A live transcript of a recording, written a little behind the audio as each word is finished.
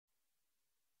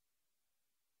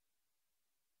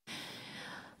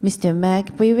Mr. Mark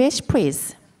Brewish,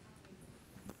 please.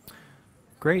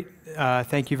 Great.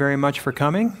 Thank you very much for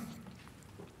coming.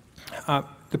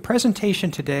 The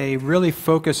presentation today really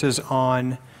focuses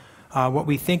on what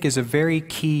we think is a very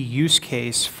key use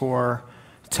case for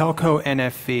telco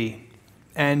NFV.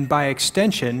 And by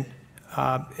extension,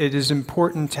 it is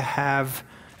important to have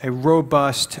a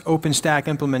robust OpenStack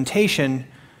implementation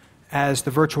as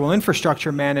the virtual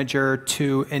infrastructure manager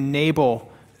to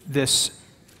enable this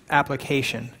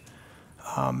application.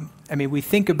 I mean, we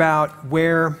think about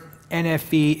where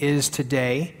NFV is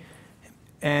today,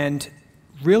 and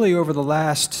really over the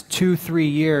last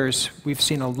 2-3 years, we've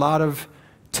seen a lot of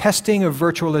testing of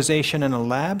virtualization in a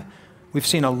lab. We've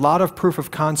seen a lot of proof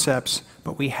of concepts,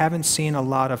 but we haven't seen a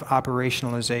lot of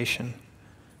operationalization.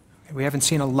 We haven't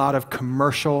seen a lot of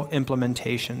commercial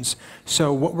implementations.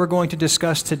 So what we're going to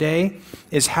discuss today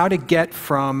is how to get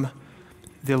from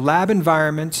the lab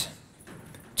environment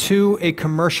to a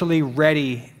commercially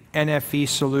ready NFV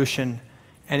solution,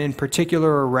 and in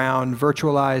particular around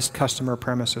virtualized customer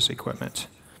premises equipment.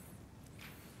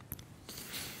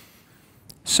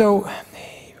 So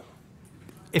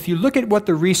if you look at what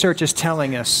the research is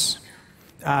telling us,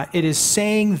 it is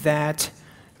saying that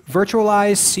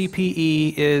virtualized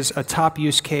CPE is a top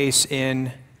use case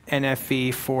in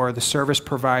NFV for the service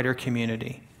provider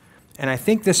community. And I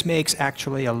think this makes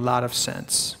actually a lot of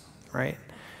sense, right?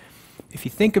 If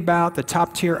you think about the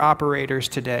top tier operators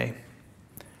today,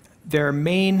 their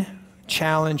main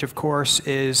challenge, of course,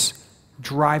 is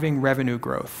driving revenue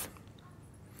growth.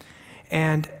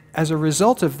 And as a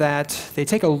result of that, they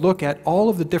take a look at all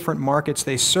of the different markets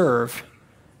they serve,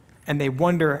 and they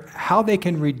wonder how they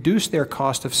can reduce their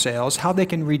cost of sales, how they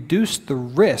can reduce the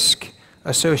risk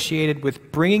associated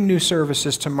with bringing new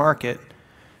services to market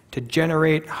to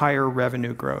generate higher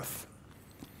revenue growth.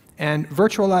 And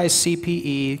virtualized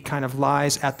CPE kind of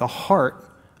lies at the heart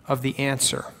of the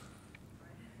answer,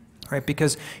 right?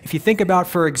 Because if you think about,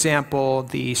 for example,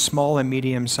 the small and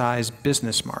medium-sized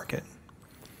business market,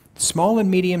 small and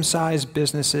medium-sized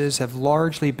businesses have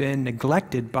largely been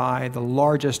neglected by the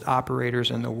largest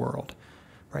operators in the world,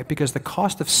 right? Because the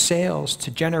cost of sales to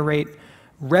generate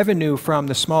revenue from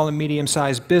the small and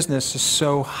medium-sized business is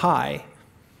so high,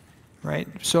 right?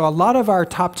 So a lot of our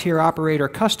top-tier operator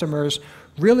customers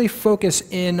really focus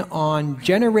in on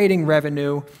generating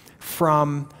revenue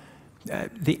from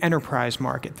the enterprise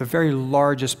market, the very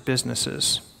largest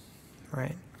businesses,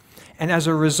 right? And as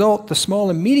a result, the small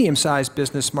and medium-sized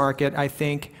business market, I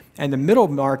think, and the middle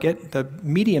market, the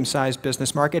medium-sized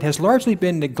business market, has largely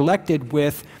been neglected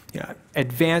with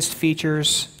advanced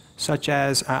features such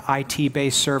as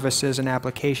IT-based services and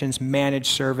applications,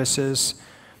 managed services,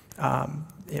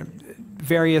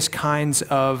 various kinds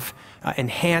of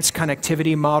enhanced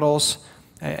connectivity models.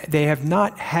 They have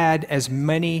not had as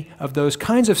many of those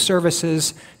kinds of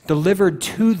services delivered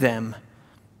to them,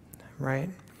 right?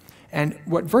 And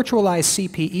what virtualized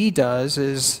CPE does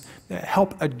is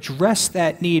help address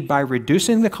that need by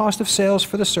reducing the cost of sales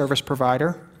for the service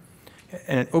provider,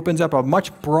 and it opens up a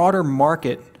much broader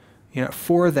market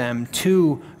for them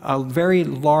to a very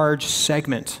large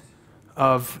segment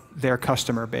of their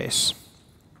customer base.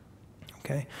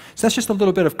 Okay. So that's just a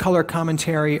little bit of color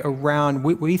commentary around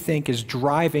what we think is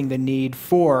driving the need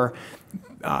for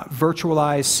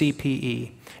virtualized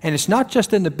CPE. And it's not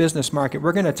just in the business market.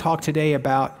 We're going to talk today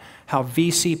about how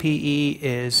vCPE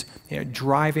is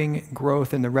driving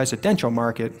growth in the residential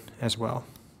market as well.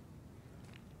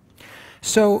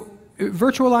 So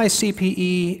virtualized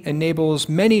CPE enables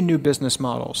many new business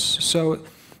models. So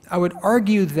I would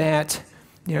argue that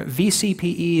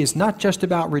vCPE is not just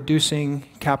about reducing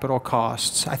capital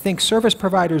costs. I think service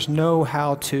providers know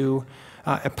how to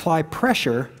apply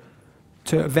pressure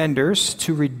to vendors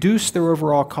to reduce their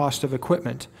overall cost of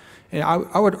equipment. And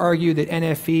I would argue that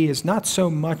NFV is not so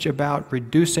much about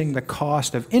reducing the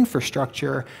cost of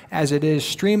infrastructure as it is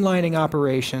streamlining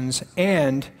operations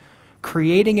and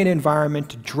creating an environment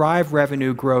to drive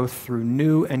revenue growth through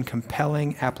new and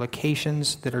compelling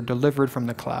applications that are delivered from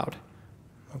the cloud.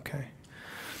 Okay.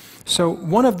 So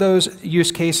one of those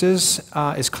use cases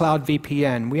is Cloud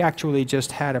VPN. We actually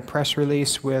just had a press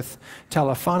release with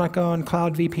Telefonica on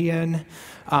Cloud VPN.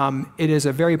 It is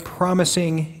a very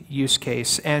promising use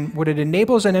case. And what it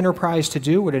enables an enterprise to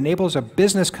do, what it enables a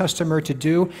business customer to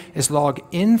do, is log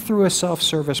in through a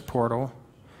self-service portal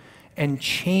and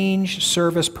change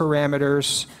service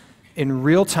parameters in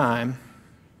real time,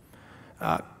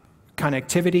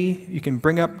 connectivity. You can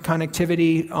bring up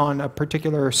connectivity on a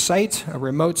particular site, a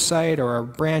remote site or a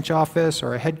branch office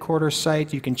or a headquarters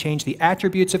site. You can change the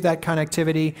attributes of that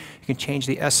connectivity. You can change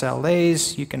the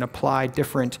SLAs. You can apply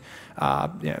different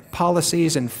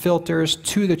policies and filters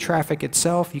to the traffic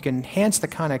itself. You can enhance the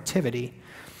connectivity.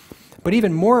 But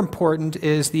even more important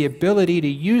is the ability to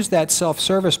use that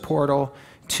self-service portal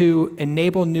to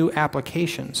enable new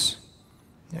applications.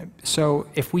 So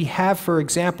if we have, for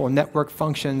example, network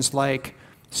functions like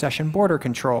session border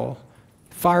control,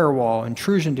 firewall,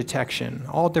 intrusion detection,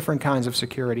 all different kinds of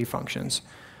security functions,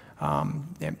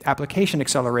 application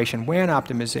acceleration, WAN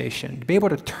optimization, to be able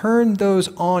to turn those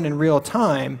on in real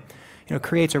time,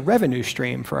 creates a revenue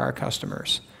stream for our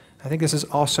customers. I think this is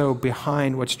also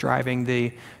behind what's driving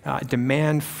the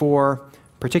demand for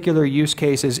particular use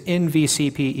cases in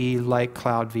vCPE like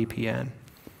Cloud VPN.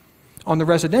 On the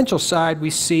residential side, we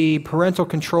see parental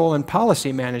control and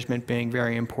policy management being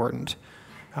very important.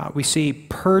 We see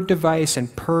per-device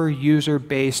and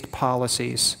per-user-based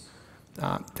policies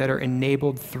that are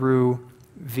enabled through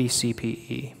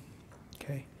vCPE.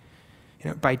 Okay?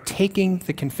 By taking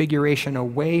the configuration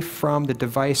away from the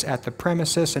device at the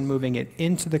premises and moving it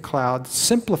into the cloud,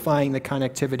 simplifying the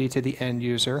connectivity to the end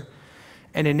user,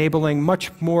 and enabling much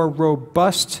more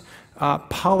robust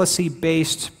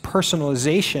policy-based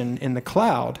personalization in the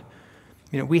cloud,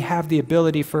 we have the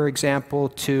ability, for example,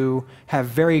 to have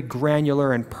very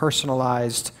granular and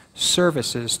personalized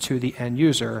services to the end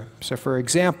user. So for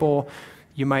example,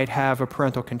 you might have a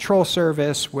parental control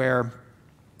service where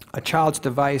a child's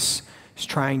device is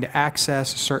trying to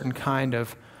access a certain kind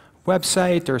of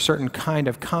website or a certain kind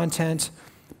of content.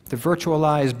 The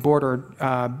virtualized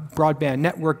broadband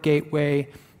network gateway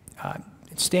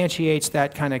instantiates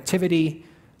that connectivity,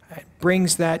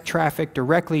 brings that traffic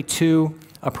directly to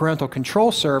a parental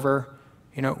control server,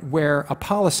 where a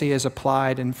policy is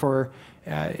applied, and for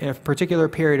in a particular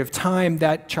period of time,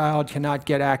 that child cannot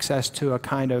get access to a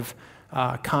kind of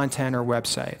content or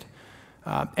website.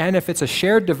 And if it's a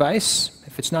shared device,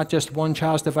 if it's not just one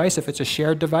child's device, if it's a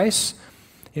shared device,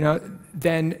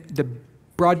 then the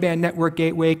broadband network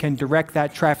gateway can direct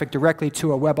that traffic directly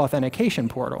to a web authentication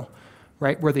portal,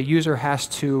 right, where the user has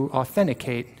to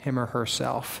authenticate him or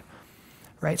herself.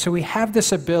 Right? So we have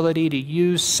this ability to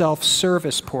use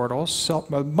self-service portals,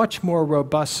 a much more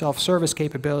robust self-service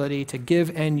capability to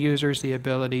give end users the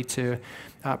ability to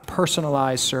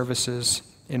personalize services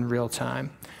in real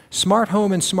time. Smart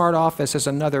home and smart office is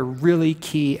another really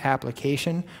key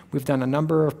application. We've done a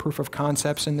number of proof of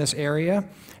concepts in this area,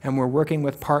 and we're working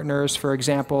with partners, for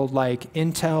example, like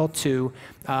Intel, to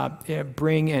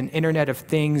bring an Internet of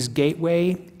Things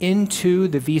gateway into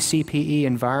the vCPE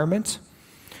environment.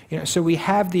 So we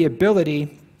have the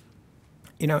ability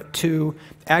to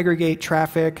aggregate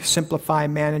traffic, simplify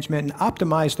management, and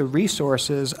optimize the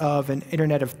resources of an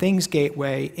Internet of Things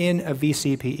gateway in a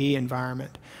vCPE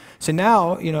environment. So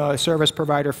now, a service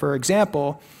provider, for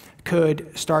example,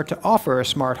 could start to offer a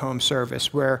smart home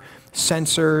service where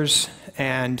sensors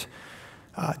and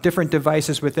different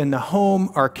devices within the home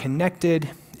are connected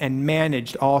and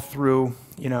managed all through,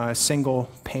 a single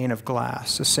pane of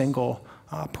glass, a single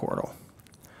portal.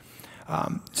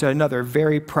 So another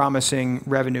very promising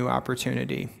revenue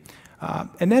opportunity.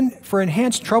 And then for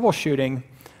enhanced troubleshooting,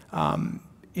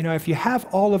 if you have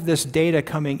all of this data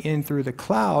coming in through the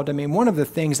cloud, one of the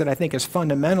things that I think is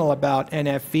fundamental about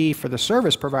NFV for the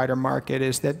service provider market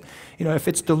is that, if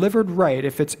it's delivered right,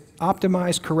 if it's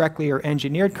optimized correctly or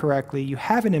engineered correctly, you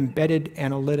have an embedded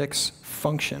analytics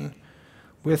function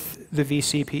with the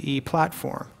vCPE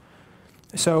platform.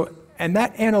 And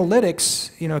that analytics,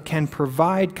 can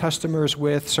provide customers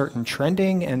with certain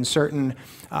trending and certain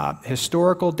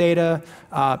historical data,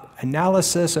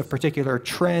 analysis of particular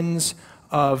trends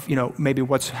of, maybe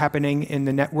what's happening in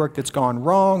the network that's gone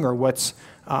wrong, or what's,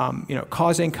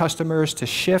 causing customers to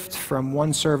shift from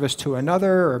one service to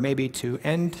another, or maybe to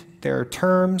end their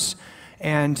terms.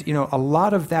 And, a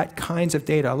lot of that kinds of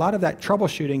data, a lot of that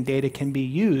troubleshooting data can be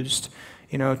used,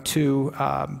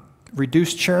 to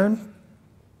reduce churn,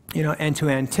 and to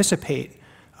anticipate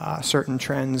certain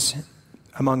trends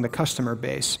among the customer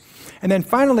base. And then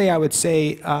finally, I would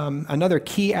say another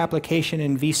key application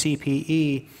in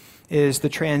vCPE is the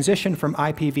transition from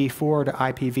IPv4 to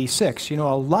IPv6. A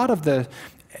lot of the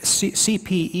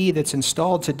CPE that's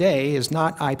installed today is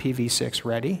not IPv6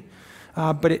 ready,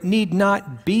 but it need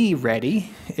not be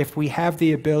ready if we have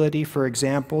the ability, for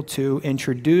example, to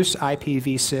introduce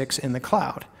IPv6 in the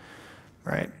cloud.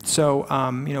 Right. So,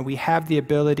 we have the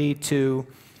ability to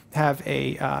have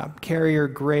a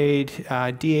carrier-grade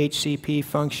DHCP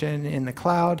function in the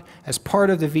cloud as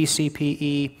part of the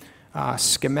vCPE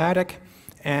schematic.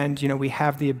 and we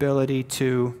have the ability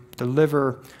to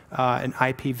deliver an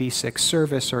IPv6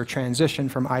 service or transition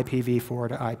from IPv4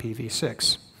 to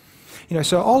IPv6.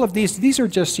 So all of these are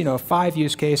just 5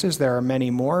 use cases. There are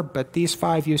many more, but these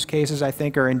 5 use cases I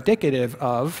think are indicative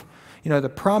of the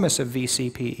promise of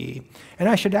vCPE. And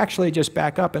I should actually just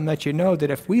back up and let you know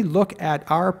that if we look at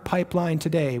our pipeline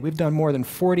today, we've done more than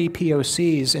 40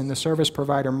 POCs in the service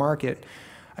provider market.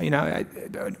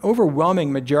 An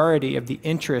overwhelming majority of the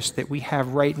interest that we have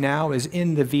right now is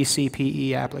in the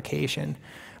vCPE application.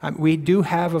 We do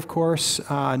have, of course,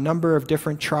 a number of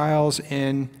different trials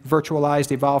in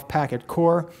virtualized evolved packet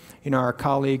core. Our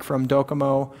colleague from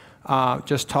Docomo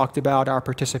just talked about our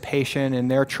participation in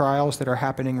their trials that are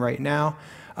happening right now.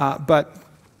 But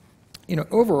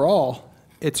overall,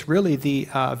 it's really the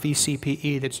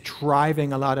vCPE that's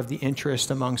driving a lot of the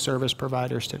interest among service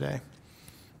providers today.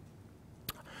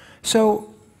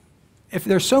 So if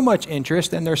there's so much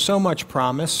interest and there's so much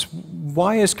promise,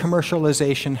 why is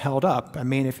commercialization held up? I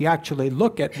mean, if you actually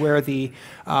look at where the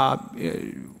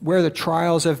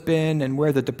trials have been and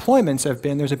where the deployments have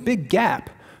been, there's a big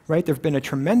gap, right? There have been a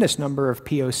tremendous number of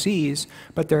POCs,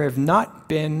 but there have not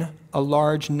been a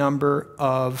large number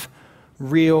of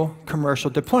real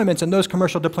commercial deployments, and those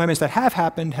commercial deployments that have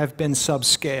happened have been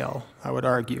subscale, I would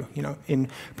argue, in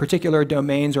particular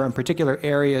domains or in particular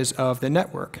areas of the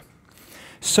network.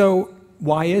 So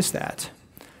why is that?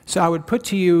 So I would put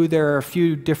to you there are a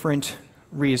few different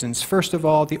reasons. First of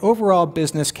all, the overall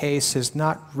business case has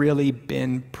not really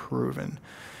been proven,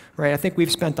 right? I think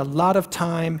we've spent a lot of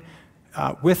time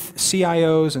with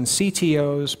CIOs and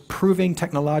CTOs proving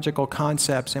technological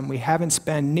concepts, and we haven't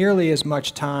spent nearly as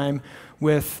much time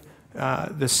with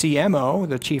the CMO,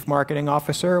 the Chief Marketing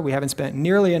Officer. We haven't spent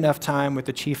nearly enough time with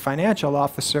the Chief Financial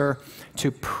Officer to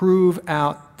prove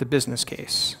out the business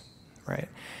case, right?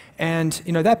 And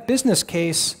that business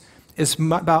case is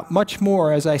about much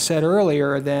more, as I said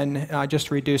earlier, than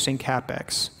just reducing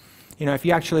CapEx. If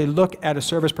you actually look at a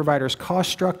service provider's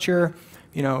cost structure,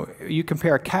 you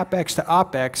compare CapEx to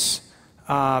OpEx,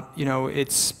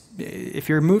 if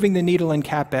you're moving the needle in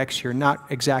CapEx, you're not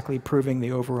exactly proving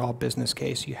the overall business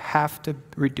case. You have to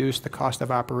reduce the cost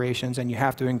of operations and you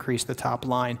have to increase the top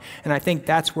line. And I think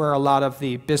that's where a lot of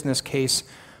the business case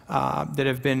that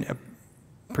have been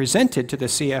presented to the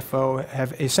CFO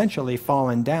have essentially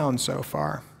fallen down so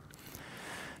far.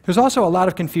 There's also a lot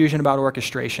of confusion about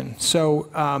orchestration. So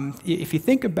if you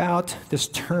think about this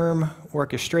term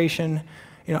orchestration,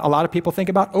 a lot of people think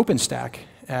about OpenStack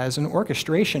as an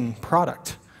orchestration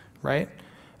product, right?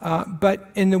 But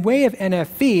in the way of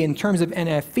NFV, in terms of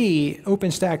NFV,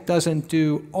 OpenStack doesn't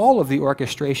do all of the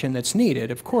orchestration that's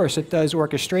needed. Of course, it does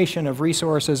orchestration of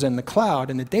resources in the cloud,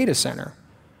 in the data center.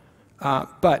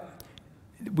 But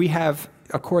we have,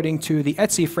 according to the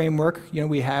ETSI framework,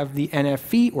 we have the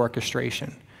NFV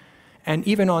orchestration. And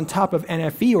even on top of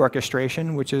NFV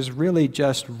orchestration, which is really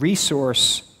just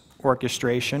resource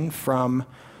orchestration from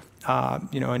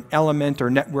an element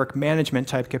or network management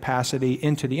type capacity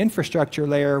into the infrastructure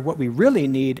layer, what we really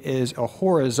need is a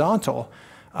horizontal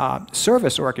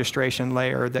service orchestration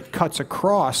layer that cuts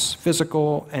across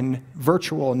physical and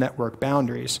virtual network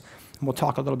boundaries. And we'll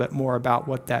talk a little bit more about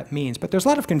what that means. But there's a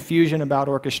lot of confusion about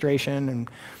orchestration and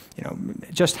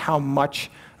just how much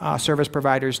service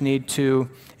providers need to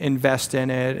invest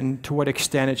in it and to what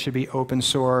extent it should be open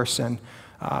source and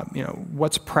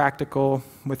what's practical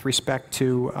with respect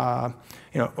to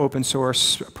open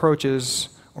source approaches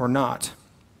or not.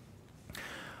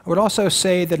 I would also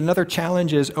say that another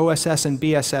challenge is OSS and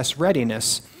BSS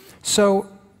readiness. So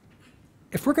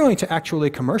if we're going to actually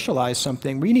commercialize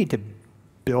something, we need to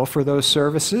bill for those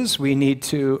services. We need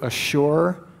to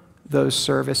assure those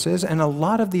services. And a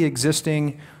lot of the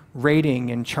existing rating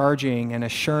and charging and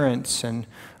assurance and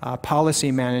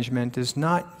policy management is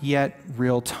not yet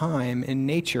real-time in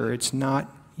nature. It's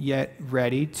not yet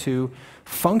ready to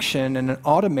function in an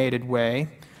automated way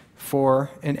for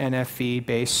an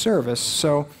NFV-based service.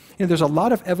 So there's a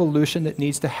lot of evolution that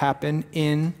needs to happen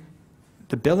in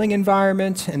the billing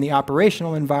environment and the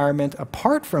operational environment,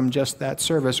 apart from just that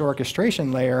service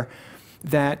orchestration layer,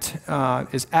 that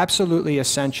is absolutely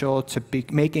essential to be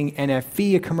making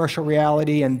NFV a commercial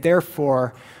reality and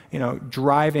therefore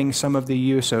driving some of the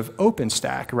use of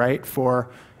OpenStack, right, for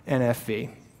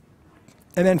NFV.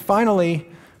 And then finally,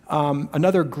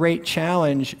 another great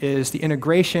challenge is the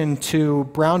integration to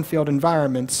brownfield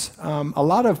environments. A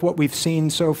lot of what we've seen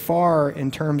so far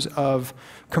in terms of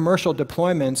commercial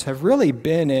deployments have really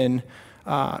been in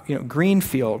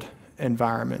greenfield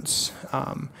environments.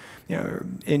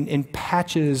 In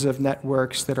patches of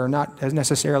networks that are not as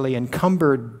necessarily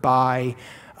encumbered by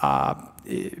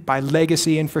by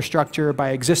legacy infrastructure,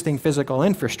 by existing physical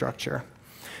infrastructure.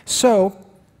 So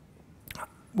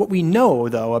what we know,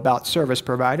 though, about service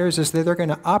providers is that they're going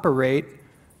to operate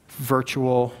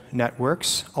virtual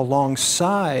networks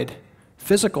alongside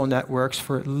physical networks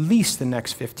for at least the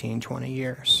next 15, 20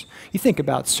 years. You think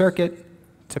about circuit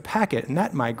to packet and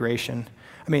that migration.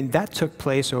 I mean, that took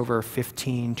place over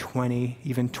 15, 20,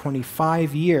 even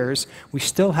 25 years. We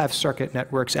still have circuit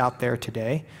networks out there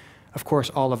today. Of course,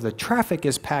 all of the traffic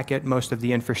is packet. Most of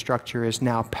the infrastructure is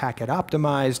now packet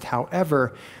optimized.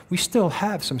 However, we still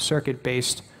have some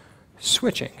circuit-based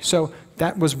switching. So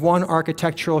that was one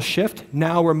architectural shift.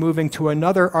 Now we're moving to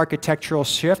another architectural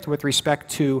shift with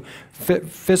respect to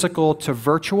physical to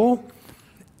virtual.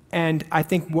 And I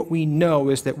think what we know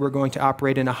is that we're going to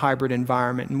operate in a hybrid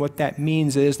environment. And what that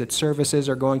means is that services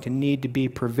are going to need to be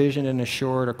provisioned and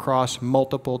assured across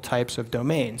multiple types of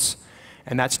domains.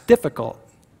 And that's difficult,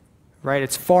 right?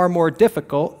 It's far more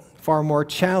difficult, far more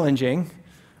challenging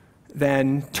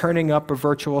than turning up a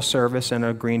virtual service in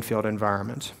a greenfield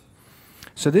environment.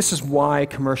 So this is why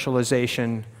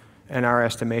commercialization, in our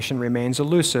estimation, remains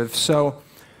elusive. So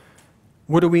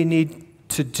what do we need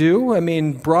to do? I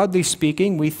mean, broadly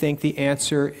speaking, we think the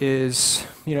answer is,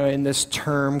 in this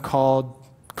term called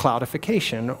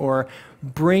cloudification, or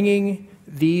bringing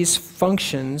these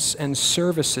functions and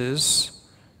services,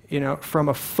 from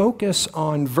a focus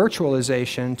on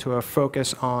virtualization to a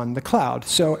focus on the cloud.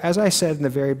 So as I said in the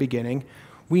very beginning,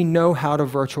 we know how to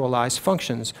virtualize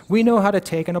functions. We know how to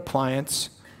take an appliance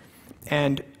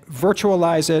and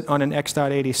virtualize it on an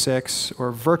x.86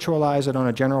 or virtualize it on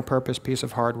a general purpose piece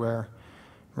of hardware,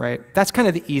 right? That's kind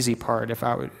of the easy part.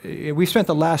 We've spent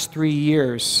the last 3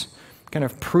 years kind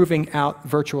of proving out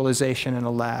virtualization in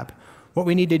a lab. What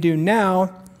we need to do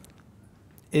now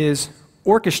is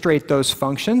orchestrate those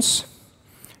functions,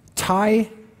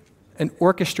 tie an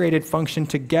orchestrated function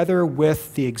together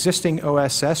with the existing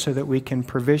OSS so that we can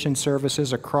provision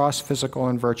services across physical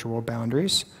and virtual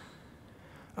boundaries.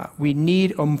 We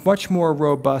need a much more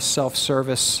robust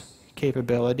self-service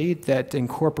capability that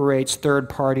incorporates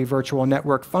third-party virtual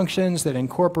network functions, that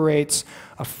incorporates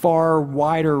a far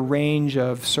wider range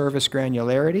of service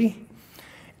granularity.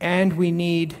 And we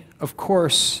need, of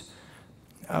course,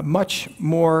 a much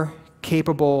more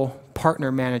capable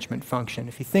partner management function.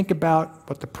 If you think about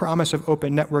what the promise of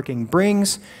open networking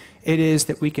brings, it is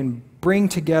that we can bring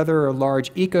together a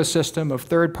large ecosystem of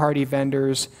third-party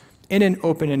vendors in an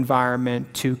open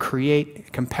environment to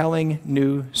create compelling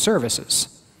new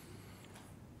services.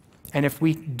 And if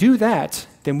we do that,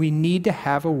 then we need to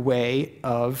have a way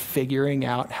of figuring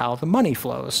out how the money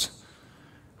flows,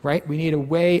 right? We need a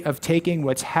way of taking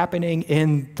what's happening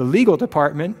in the legal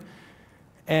department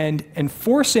and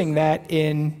enforcing that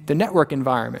in the network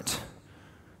environment,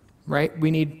 right?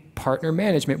 We need partner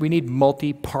management. We need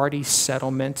multi-party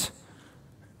settlement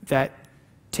that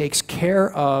takes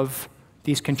care of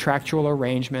these contractual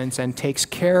arrangements and takes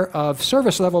care of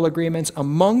service level agreements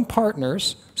among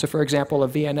partners. So for example, a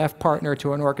VNF partner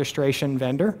to an orchestration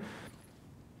vendor.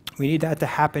 We need that to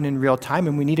happen in real time,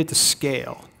 and we need it to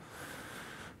scale,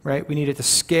 right? We need it to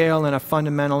scale in a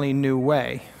fundamentally new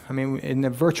way. I mean, in the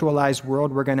virtualized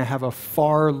world, we're going to have a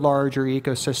far larger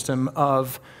ecosystem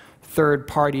of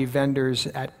third-party vendors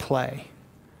at play.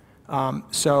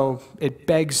 So it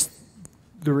begs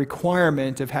the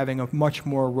requirement of having a much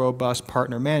more robust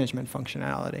partner management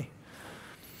functionality.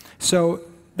 So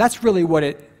that's really what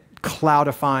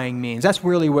cloudifying means. That's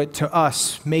really what, to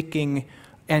us, making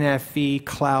NFV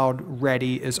cloud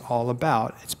ready is all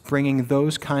about. It's bringing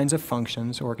those kinds of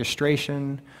functions,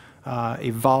 orchestration,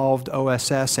 evolved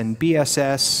OSS and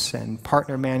BSS, and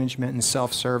partner management and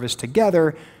self-service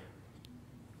together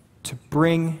to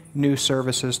bring new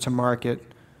services to market,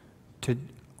 to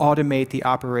automate the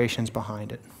operations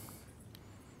behind it.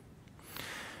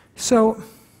 So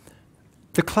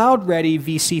the cloud-ready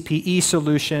vCPE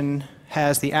solution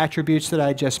has the attributes that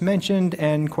I just mentioned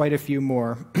and quite a few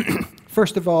more.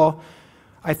 First of all,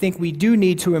 I think we do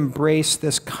need to embrace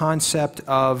this concept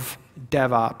of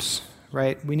DevOps,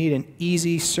 right? We need an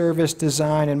easy service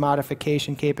design and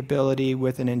modification capability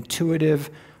with an intuitive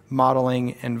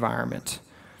modeling environment,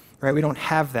 right? We don't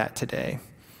have that today,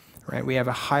 right? We have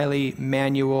a highly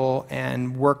manual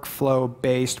and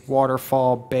workflow-based,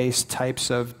 waterfall-based types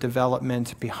of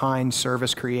development behind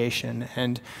service creation,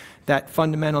 and that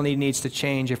fundamentally needs to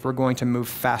change if we're going to move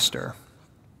faster.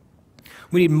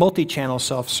 We need multi-channel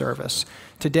self-service.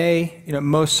 Today,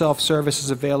 most self-service is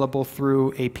available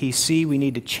through a PC. We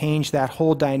need to change that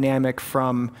whole dynamic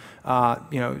from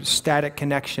static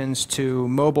connections to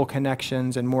mobile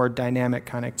connections and more dynamic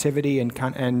connectivity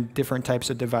and different types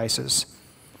of devices.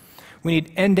 We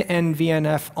need end-to-end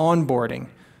VNF onboarding.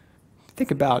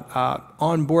 Think about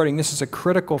onboarding. This is a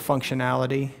critical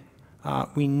functionality.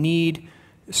 We need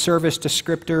service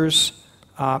descriptors,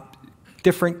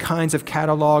 different kinds of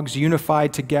catalogs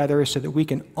unified together so that we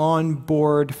can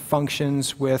onboard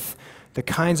functions with the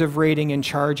kinds of rating and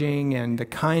charging and the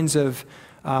kinds of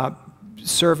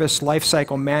service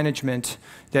lifecycle management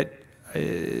that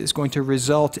is going to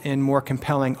result in more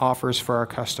compelling offers for our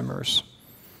customers.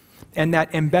 And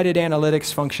that embedded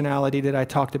analytics functionality that I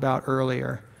talked about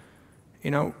earlier.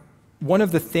 You know, one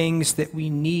of the things that we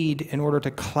need in order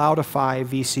to cloudify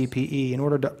vCPE, in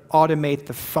order to automate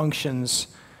the functions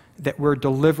that we're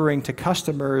delivering to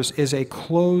customers, is a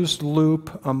closed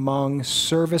loop among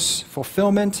service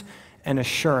fulfillment and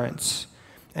assurance.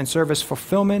 And service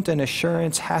fulfillment and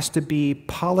assurance has to be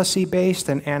policy-based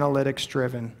and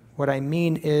analytics-driven. What I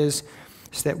mean is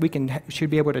that we should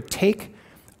be able to take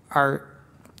our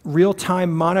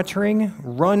real-time monitoring,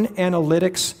 run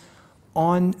analytics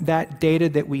on that data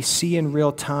that we see in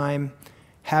real time,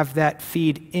 have that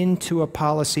feed into a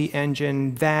policy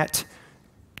engine that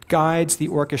guides the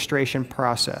orchestration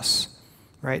process,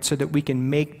 right? So that we can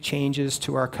make changes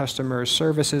to our customers'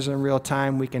 services in real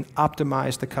time. We can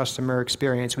optimize the customer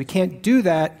experience. We can't do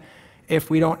that if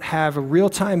we don't have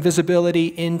real-time visibility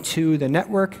into the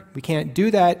network. We can't do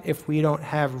that if we don't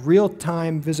have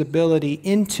real-time visibility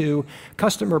into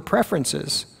customer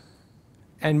preferences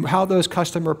and how those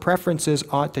customer preferences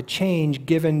ought to change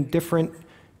given different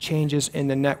changes in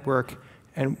the network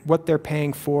and what they're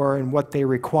paying for and what they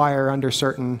require under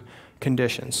certain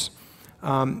conditions.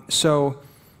 So,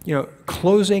 you know,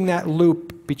 closing that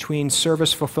loop between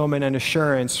service fulfillment and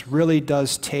assurance really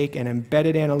does take an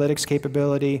embedded analytics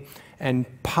capability and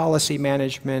policy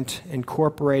management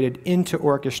incorporated into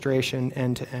orchestration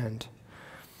end to end.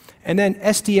 And then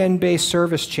SDN-based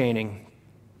service chaining.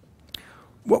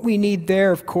 What we need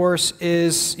there, of course,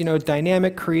 is, you know,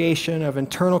 dynamic creation of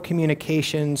internal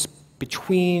communications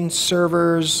between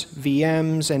servers,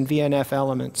 VMs, and VNF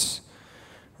elements,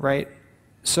 right?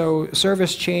 So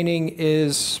service chaining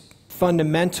is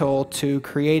fundamental to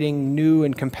creating new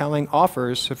and compelling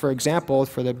offers. So for example,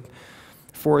 for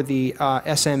the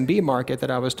SMB market that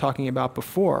I was talking about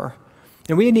before,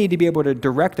 and we need to be able to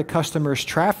direct the customer's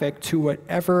traffic to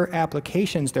whatever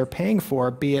applications they're paying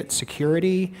for, be it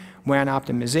security, WAN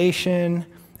optimization,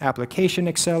 application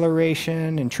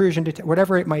acceleration, intrusion detection,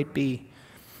 whatever it might be.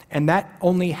 And that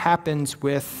only happens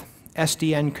with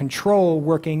SDN control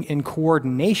working in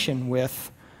coordination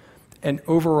with an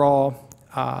overall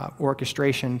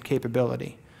orchestration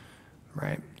capability,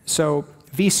 right? So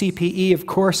vCPE, of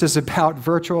course, is about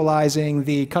virtualizing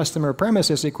the customer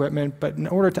premises equipment, but in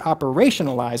order to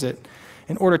operationalize it,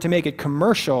 in order to make it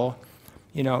commercial,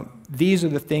 you know, these are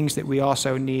the things that we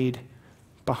also need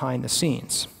behind the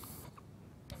scenes.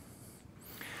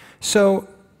 So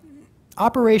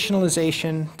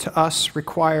operationalization to us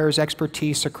requires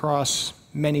expertise across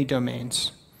many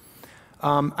domains.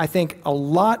 I think a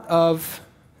lot of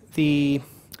the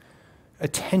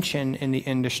attention in the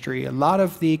industry, a lot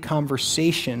of the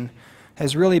conversation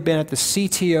has really been at the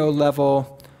CTO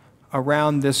level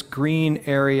around this green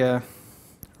area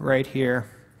right here.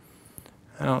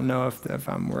 I don't know if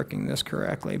I'm working this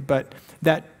correctly, but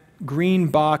that green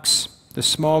box, the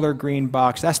smaller green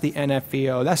box, that's the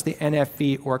NFVO, that's the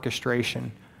NFV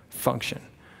orchestration function,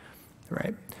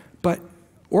 right? But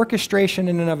orchestration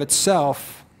in and of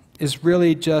itself is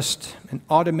really just an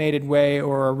automated way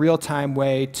or a real-time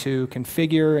way to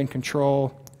configure and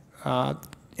control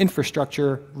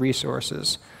infrastructure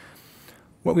resources.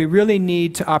 What we really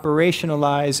need to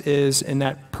operationalize is in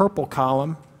that purple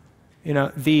column, you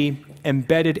know, the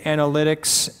embedded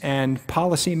analytics and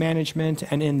policy management,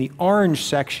 and in the orange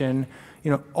section, you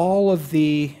know, all of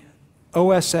the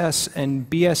OSS and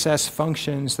BSS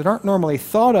functions that aren't normally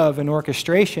thought of in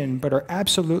orchestration, but are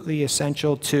absolutely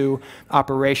essential to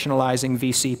operationalizing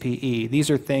vCPE. These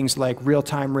are things like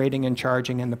real-time rating and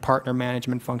charging and the partner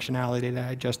management functionality that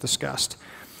I just discussed.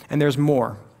 And there's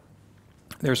more.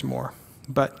 There's more.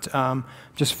 But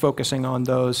just focusing on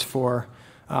those for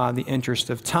the interest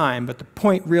of time. But the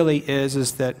point really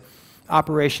is that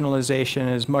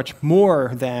operationalization is much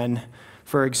more than,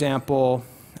 for example,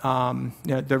 you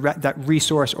know, that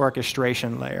resource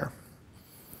orchestration layer.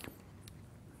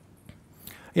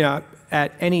 You know,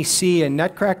 at NEC and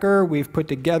NetCracker, we've put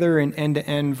together an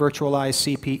end-to-end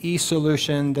virtualized CPE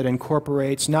solution that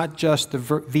incorporates not just the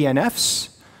VNFs,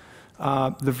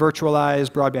 the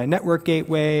virtualized broadband network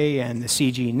gateway and the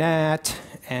CGNAT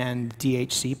and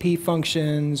DHCP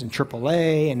functions and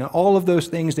AAA and all of those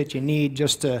things that you need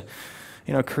just to,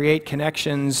 you know, create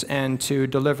connections and to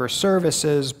deliver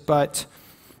services, but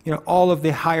all of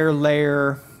the higher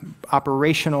layer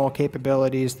operational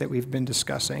capabilities that we've been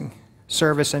discussing,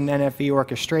 service and NFV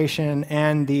orchestration,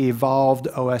 and the evolved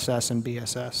OSS and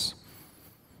BSS.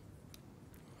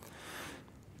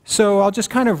 So I'll just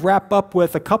kind of wrap up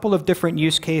with a couple of different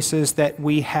use cases that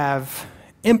we have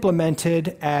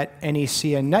implemented at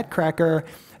NEC and NetCracker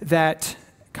that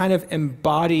kind of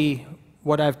embody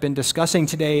what I've been discussing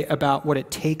today about what it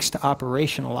takes to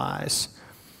operationalize.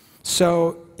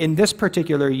 So in this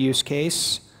particular use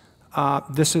case,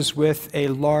 this is with a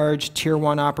large Tier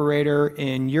 1 operator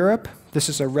in Europe. This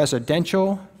is a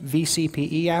residential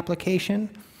vCPE application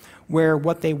where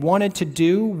what they wanted to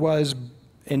do was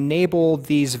enable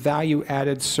these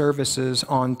value-added services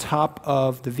on top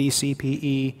of the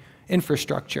vCPE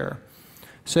infrastructure.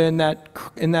 So in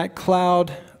that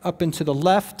cloud up and to the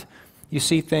left, you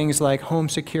see things like home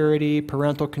security,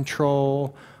 parental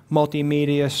control,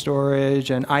 multimedia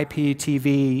storage, and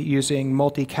IPTV using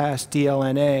multicast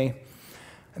DLNA.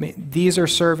 I mean, these are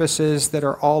services that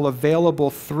are all available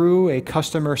through a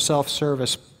customer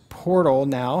self-service portal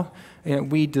now.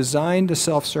 And we designed a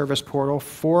self-service portal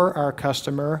for our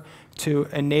customer to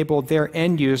enable their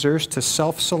end users to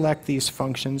self-select these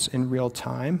functions in real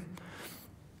time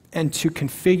and to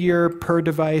configure per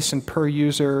device and per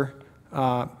user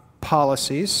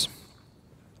policies,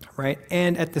 right?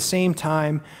 And at the same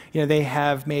time, they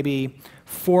have maybe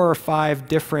 4 or 5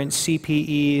 different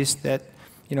CPEs that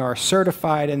are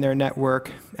certified in their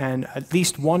network, and at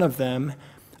least one of them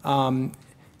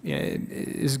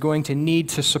is going to need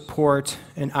to support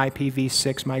an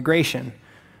IPv6 migration,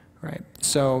 right?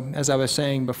 So as I was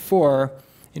saying before,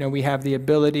 we have the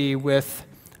ability with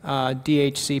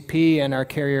DHCP and our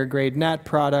carrier-grade NAT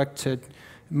product to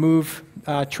move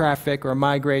traffic or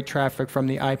migrate traffic from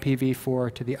the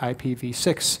IPv4 to the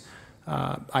IPv6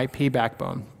 IP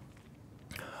backbone.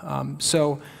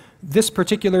 So this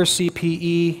particular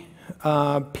CPE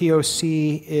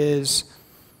POC is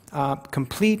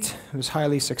complete. It was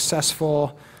highly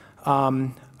successful.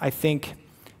 I think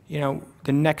the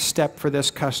next step for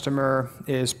this customer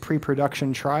is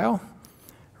pre-production trial,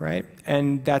 right?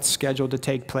 And that's scheduled to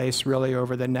take place really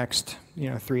over the next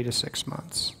 3 to 6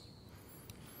 months.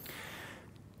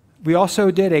 We also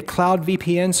did a cloud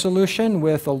VPN solution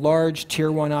with a large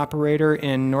Tier 1 operator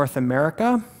in North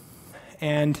America.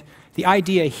 And the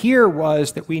idea here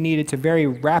was that we needed to very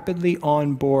rapidly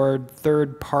onboard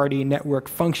third-party network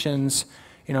functions,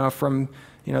 from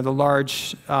the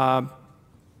large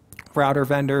router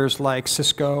vendors like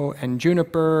Cisco and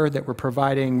Juniper that were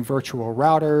providing virtual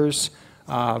routers,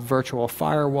 virtual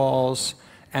firewalls,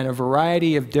 and a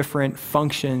variety of different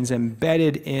functions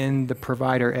embedded in the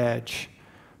provider edge,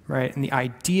 right? And the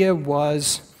idea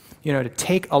was, to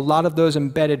take a lot of those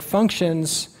embedded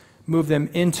functions, move them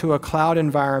into a cloud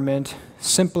environment,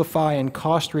 simplify and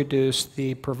cost reduce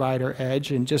the provider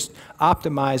edge, and just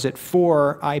optimize it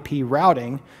for IP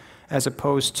routing, as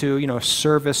opposed to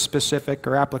service-specific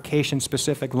or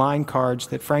application-specific line cards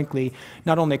that, frankly,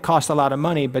 not only cost a lot of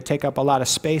money but take up a lot of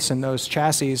space in those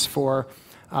chassis for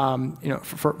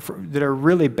that are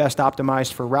really best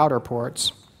optimized for router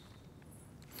ports.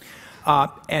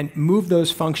 And move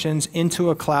those functions into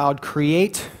a cloud,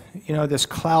 create this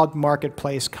cloud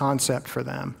marketplace concept for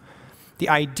them. The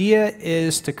idea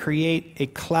is to create a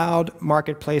cloud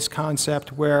marketplace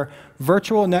concept where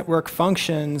virtual network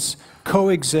functions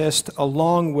coexist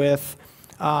along with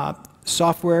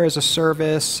software as a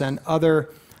service and other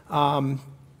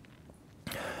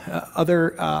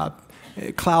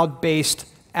cloud-based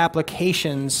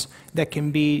applications that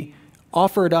can be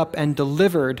offered up and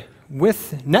delivered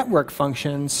with network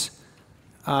functions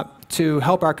to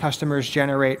help our customers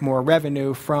generate more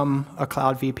revenue from a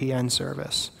cloud VPN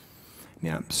service.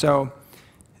 So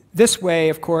this way,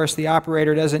 of course, the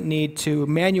operator doesn't need to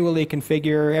manually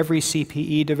configure every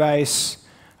CPE device,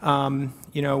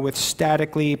 with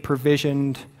statically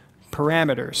provisioned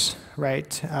parameters,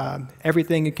 right?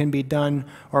 Everything can be done,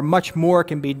 or much more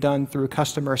can be done through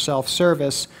customer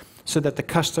self-service, so that the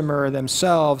customer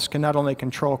themselves can not only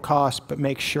control costs, but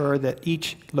make sure that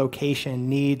each location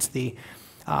needs the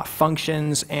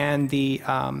functions and the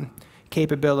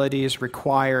capabilities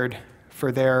required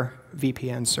for their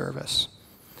VPN service.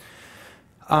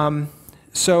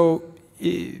 So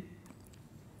the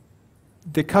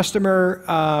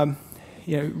customer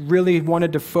really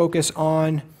wanted to focus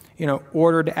on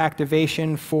ordered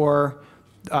activation for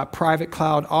private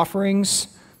cloud offerings,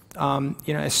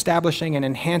 establishing and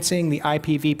enhancing the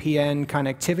IPVPN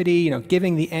connectivity,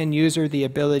 giving the end user the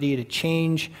ability to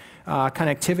change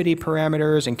connectivity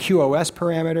parameters and QoS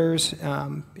parameters,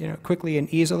 quickly and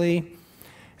easily,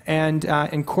 and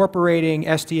incorporating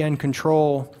SDN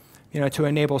control to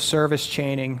enable service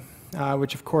chaining,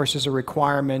 which of course is a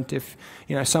requirement if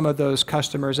some of those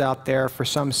customers out there for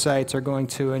some sites are going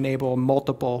to enable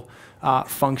multiple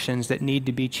functions that need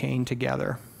to be chained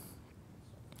together.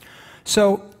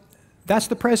 So that's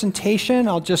the presentation.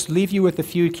 I'll just leave you with a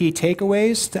few key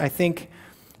takeaways. I think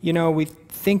we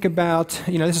think about,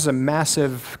 this is a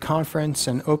massive conference,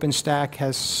 and OpenStack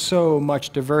has so much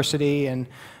diversity, and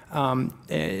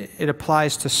it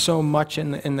applies to so much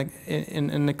in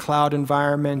the cloud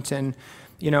environment. And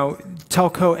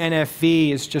telco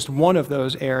NFV is just one of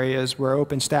those areas where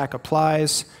OpenStack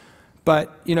applies.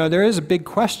 But there is a big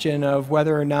question of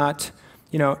whether or not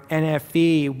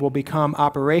NFV will become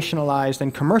operationalized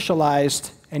and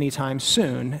commercialized anytime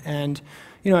soon. And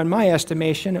in my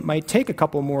estimation, it might take a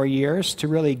couple more years to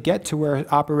really get to where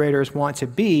operators want to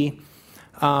be.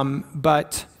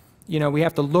 But we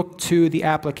have to look to the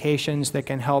applications that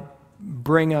can help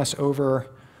bring us over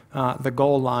the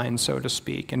goal line, so to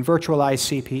speak. And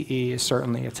virtualized CPE is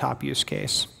certainly a top use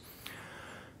case.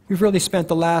 We've really spent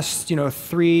the last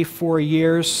 3-4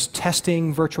 years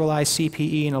testing virtualized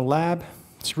CPE in a lab.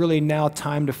 It's really now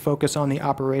time to focus on the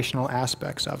operational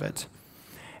aspects of it.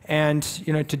 And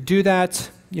to do that,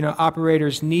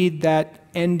 operators need that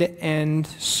end-to-end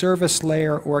service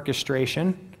layer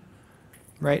orchestration,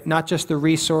 right? Not just the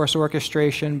resource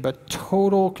orchestration, but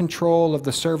total control of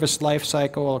the service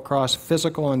lifecycle across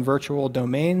physical and virtual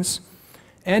domains,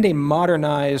 and a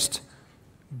modernized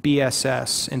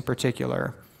BSS in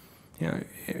particular.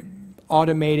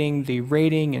 Automating the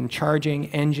rating and charging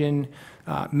engine,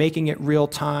 making it real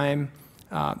time,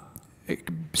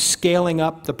 scaling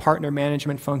up the partner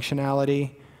management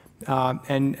functionality,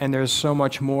 and there's so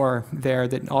much more there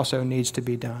that also needs to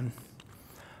be done.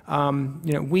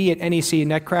 We at NEC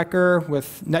NetCracker,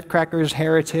 with NetCracker's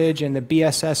heritage in the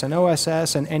BSS and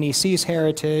OSS, and NEC's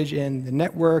heritage in the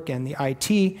network and the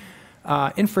IT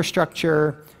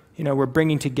infrastructure, we're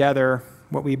bringing together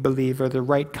what we believe are the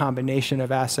right combination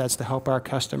of assets to help our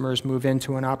customers move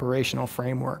into an operational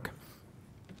framework.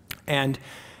 And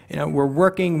we're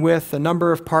working with a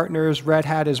number of partners. Red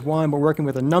Hat is one. We're working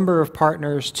with a number of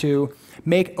partners to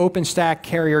make OpenStack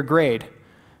carrier grade.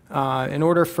 In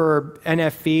order for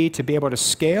NFV to be able to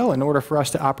scale, in order for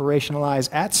us to operationalize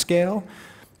at scale,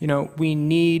 we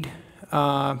need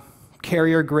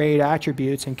carrier grade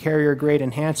attributes and carrier grade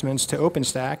enhancements to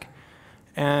OpenStack.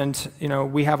 And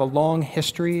we have a long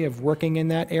history of working in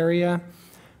that area.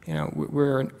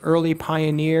 We're an early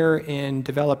pioneer in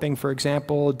developing, for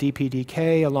example,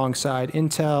 DPDK alongside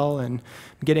Intel, and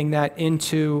getting that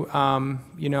into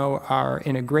our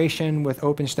integration with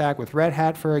OpenStack with Red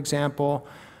Hat, for example.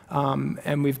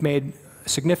 And we've made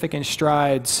significant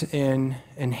strides in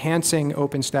enhancing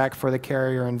OpenStack for the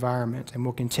carrier environment, and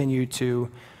we'll continue to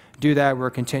do that. We're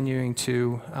continuing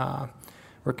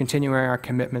our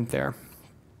commitment there.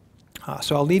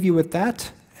 So I'll leave you with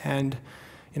that, and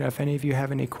if any of you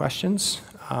have any questions,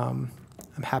 I'm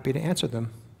happy to answer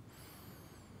them.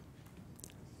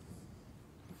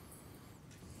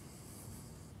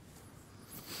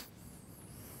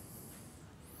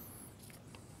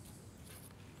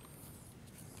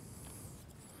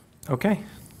 Okay.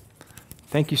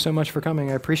 Thank you so much for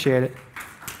coming. I appreciate it.